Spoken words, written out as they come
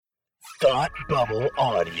Thought Bubble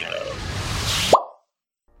Audio.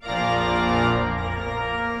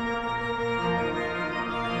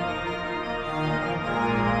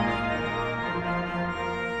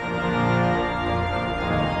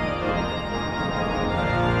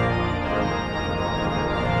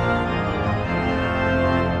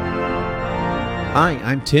 Hi,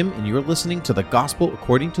 I'm Tim, and you're listening to The Gospel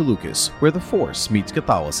According to Lucas, where the Force meets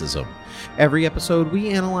Catholicism. Every episode, we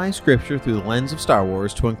analyze Scripture through the lens of Star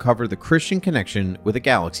Wars to uncover the Christian connection with a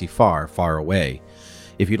galaxy far, far away.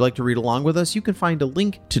 If you'd like to read along with us, you can find a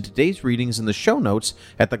link to today's readings in the show notes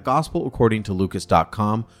at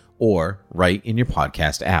thegospelaccordingtolucas.com or right in your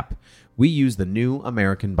podcast app. We use the New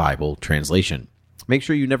American Bible Translation. Make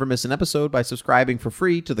sure you never miss an episode by subscribing for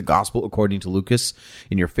free to The Gospel According to Lucas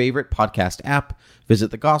in your favorite podcast app.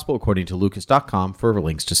 Visit thegospelaccordingtolucas.com for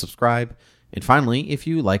links to subscribe. And finally, if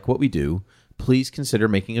you like what we do, please consider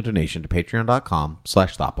making a donation to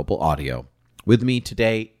patreon.com/thoughtbubbleaudio. With me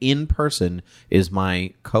today in person is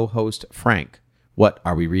my co-host, Frank. What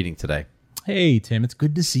are we reading today? Hey, Tim, it's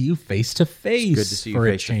good to see you face to face. Good to see you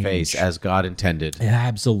face to face, as God intended. Yeah,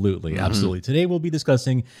 absolutely, absolutely. Today we'll be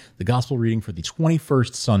discussing the gospel reading for the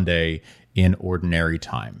 21st Sunday in Ordinary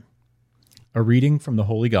Time. A reading from the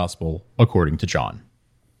Holy Gospel according to John.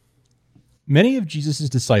 Many of Jesus'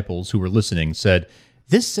 disciples who were listening said,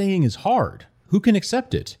 "This saying is hard. Who can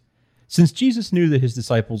accept it?" Since Jesus knew that his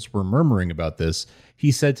disciples were murmuring about this,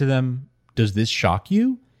 he said to them, "Does this shock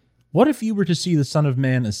you? What if you were to see the Son of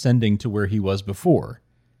Man ascending to where he was before?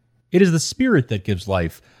 It is the Spirit that gives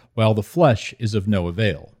life, while the flesh is of no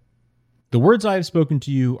avail. The words I have spoken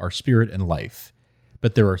to you are spirit and life,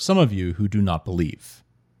 but there are some of you who do not believe."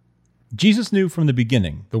 Jesus knew from the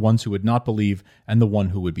beginning the ones who would not believe and the one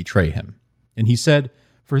who would betray him. And he said,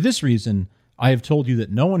 "For this reason, I have told you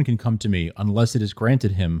that no one can come to me unless it is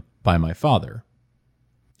granted him by my Father."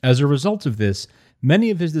 As a result of this, many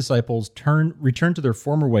of his disciples returned to their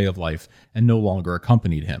former way of life and no longer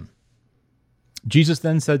accompanied him. Jesus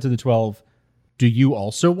then said to the 12, "Do you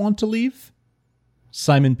also want to leave?"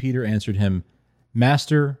 Simon Peter answered him,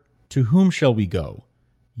 "Master, to whom shall we go?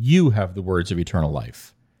 You have the words of eternal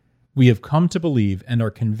life. We have come to believe and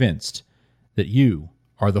are convinced that you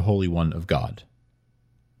are the Holy One of God."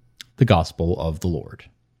 The Gospel of the Lord.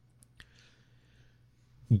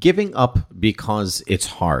 Giving up because it's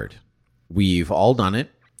hard. We've all done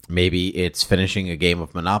it. Maybe it's finishing a game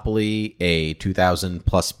of Monopoly, a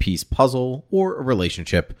 2,000-plus piece puzzle, or a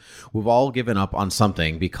relationship. We've all given up on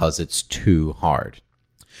something because it's too hard.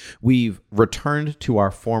 We've returned to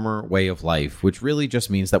our former way of life, which really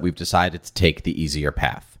just means that we've decided to take the easier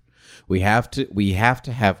path. We have to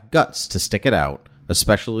have guts to stick it out,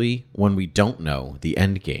 especially when we don't know the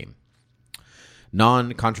end game.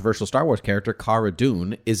 Non-controversial Star Wars character Cara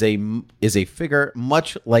Dune is a figure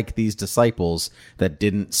much like these disciples that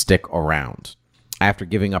didn't stick around. After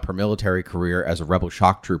giving up her military career as a rebel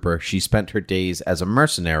shock trooper, she spent her days as a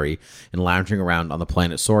mercenary and lounging around on the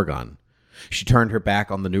planet Sorgon. She turned her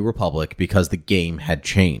back on the New Republic because the game had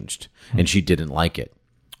changed, and she didn't like it.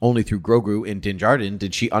 Only through Grogu and Din Djarin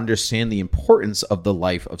did she understand the importance of the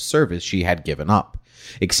life of service she had given up.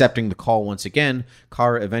 Accepting the call once again,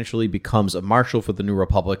 Cara eventually becomes a marshal for the New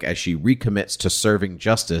Republic as she recommits to serving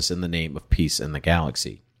justice in the name of peace in the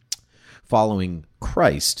galaxy. Following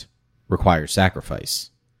Christ requires sacrifice.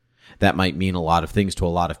 That might mean a lot of things to a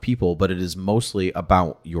lot of people, but it is mostly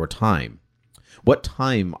about your time. What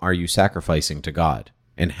time are you sacrificing to God?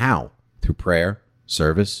 And how? Through prayer,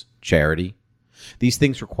 service, charity? These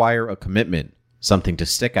things require a commitment, something to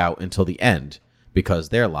stick out until the end, because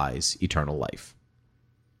there lies eternal life.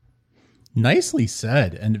 Nicely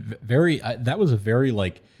said, and very. That was a very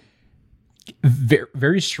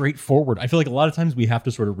very straightforward. I feel like a lot of times we have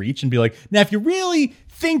to sort of reach and be like, now, if you really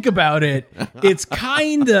think about it, it's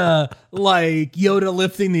kind of like Yoda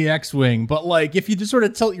lifting the X-wing, but like if you just sort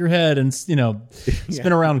of tilt your head and spin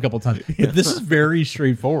around a couple of times. But this is very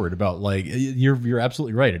straightforward about like you're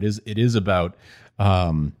absolutely right. It is about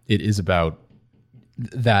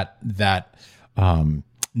that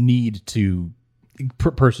need to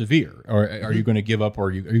persevere, or are you going to give up, or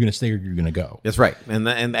are you going to stay, or you're going to go? That's right. And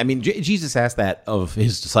I mean, Jesus asked that of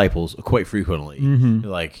his disciples quite frequently.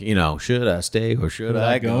 Like, should I stay or should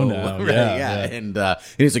I go now? Right? Yeah. And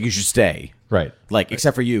he's like, you should stay. Right. Like,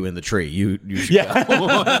 except for you in the tree. You should go.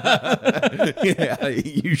 Yeah,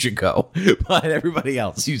 you should go. But everybody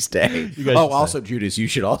else, you stay. Also, Judas, you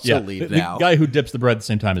should also leave now. The guy who dips the bread at the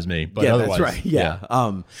same time as me. But otherwise, that's right. Yeah.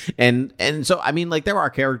 And so, I mean, like, there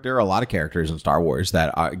are a lot of characters in Star Wars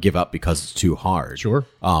that give up because it's too hard. Sure.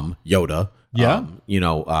 Yoda. Yeah.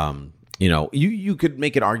 you know, you could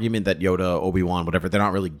make an argument that Yoda, Obi-Wan, whatever, they're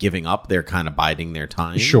not really giving up. They're kind of biding their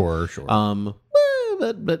time. Sure.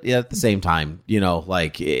 But yeah, at the same time, you know,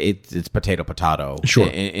 like it's potato. Sure.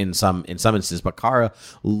 In some instances, but Kara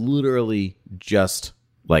literally just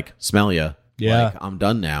like smell ya. Yeah. Like, I'm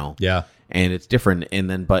done now. Yeah. And it's different. And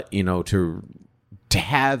then, but you know, to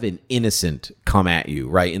have an innocent come at you,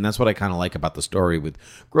 right? And that's what I kind of like about the story with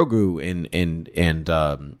Grogu and in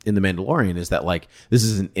the Mandalorian is that like this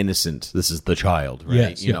is an innocent, this is the child, right?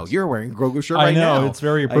 Yes, you know, you're wearing Grogu shirt right I know, now. it's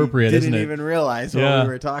very appropriate, isn't it? I didn't even realize Yeah. while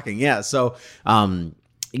we were talking. Yeah, so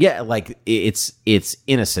yeah, like it's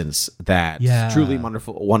innocence that's Yeah. truly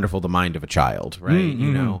wonderful the mind of a child, right?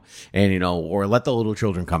 You know, and you know, or let the little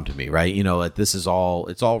children come to me, right? You know, like this is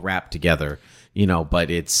it's all wrapped together, you know, but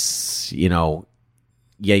it's, you know,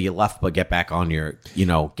 yeah, you left, but get back on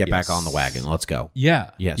back on the wagon. Let's go.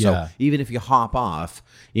 Yeah. Yeah. So even if you hop off,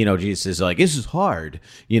 you know, Jesus is like, this is hard,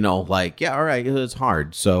 you know, like, yeah, all right, it's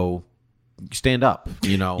hard. So stand up,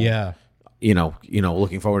 you know. Yeah. You know,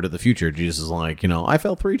 looking forward to the future, Jesus is like, you know, I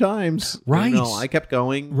fell 3 times. Right. You know, I kept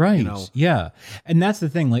going. Right. You know. Yeah. And that's the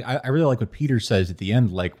thing. Like, I really like what Peter says at the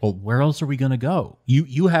end. Like, well, where else are we going to go?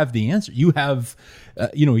 You have the answer. You have,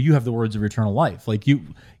 you have the words of eternal life. Like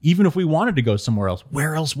even if we wanted to go somewhere else,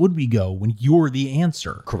 where else would we go when you're the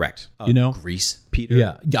answer? Correct. You know? Greece, Peter.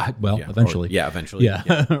 Yeah. Yeah. Well, Yeah. eventually. Eventually.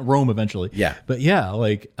 Yeah. Rome eventually. Yeah. But yeah,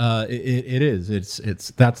 like, it is.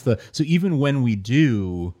 So even when we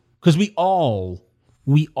do, because we all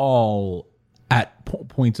at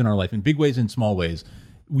points in our life, in big ways and small ways,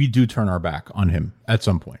 we do turn our back on him at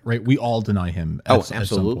some point, right? We all deny him. At some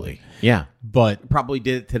absolutely. point. Yeah. But Probably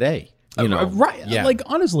did it today. You know. right, Yeah. like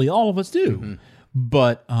honestly, all of us do.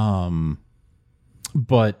 But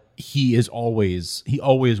he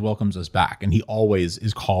always welcomes us back, and he always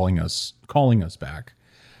is calling us back.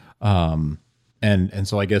 And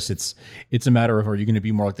so I guess it's a matter of, are you going to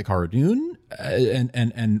be more like the Cara Dune?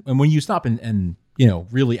 And when you stop and you know,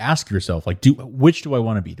 really ask yourself, like, which do I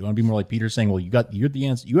want to be? Do I want to be more like Peter saying, well, you're the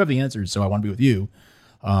answer, you have the answers, so I want to be with you,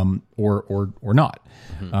 or not.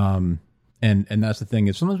 And that's the thing,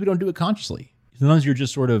 is sometimes we don't do it consciously. Sometimes you're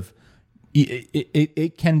just sort of,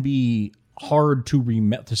 it can be hard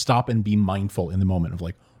to stop and be mindful in the moment of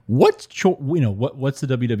like, what's the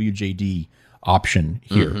WWJD option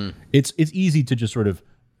here? It's easy to just sort of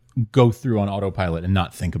go through on autopilot and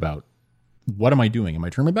not think about, what am I doing? Am I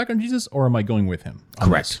turning my back on Jesus, or am I going with him?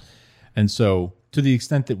 Correct. And so, to the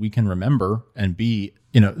extent that we can remember and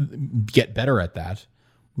get better at that,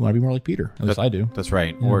 we want to be more like Peter. At least I do. That's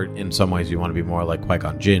right. Or in some ways, you want to be more like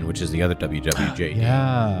Qui-Gon Jinn, which is the other WWJD.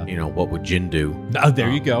 Yeah. You know, what would Jinn do? Oh, there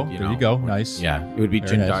you go. you There know, you go. Nice. Yeah, it would be Very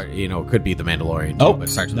Jin nice. Dar. You know, it could be the Mandalorian. Too, Oh, but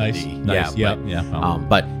it starts nice. with a D. Nice. Yeah, Yeah.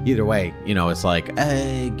 but either way, you know, it's like,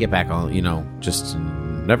 get back on. You know, just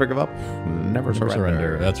never give up, never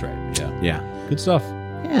surrender. That's right. Yeah. Yeah. Good stuff.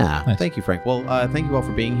 Yeah. Nice. Thank you, Frank. Well, thank you all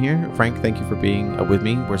for being here. Frank, thank you for being with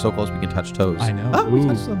me. We're so close we can touch toes. I know. Oh, we Ooh.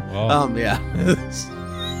 touched them. Oh. Yeah.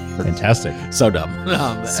 Fantastic. So dumb.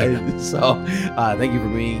 So dumb. So thank you for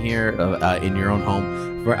being here in your own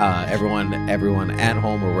home. For everyone at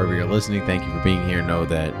home or wherever you're listening, thank you for being here. Know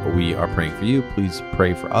that we are praying for you. Please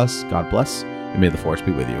pray for us. God bless, and may the force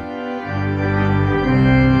be with you.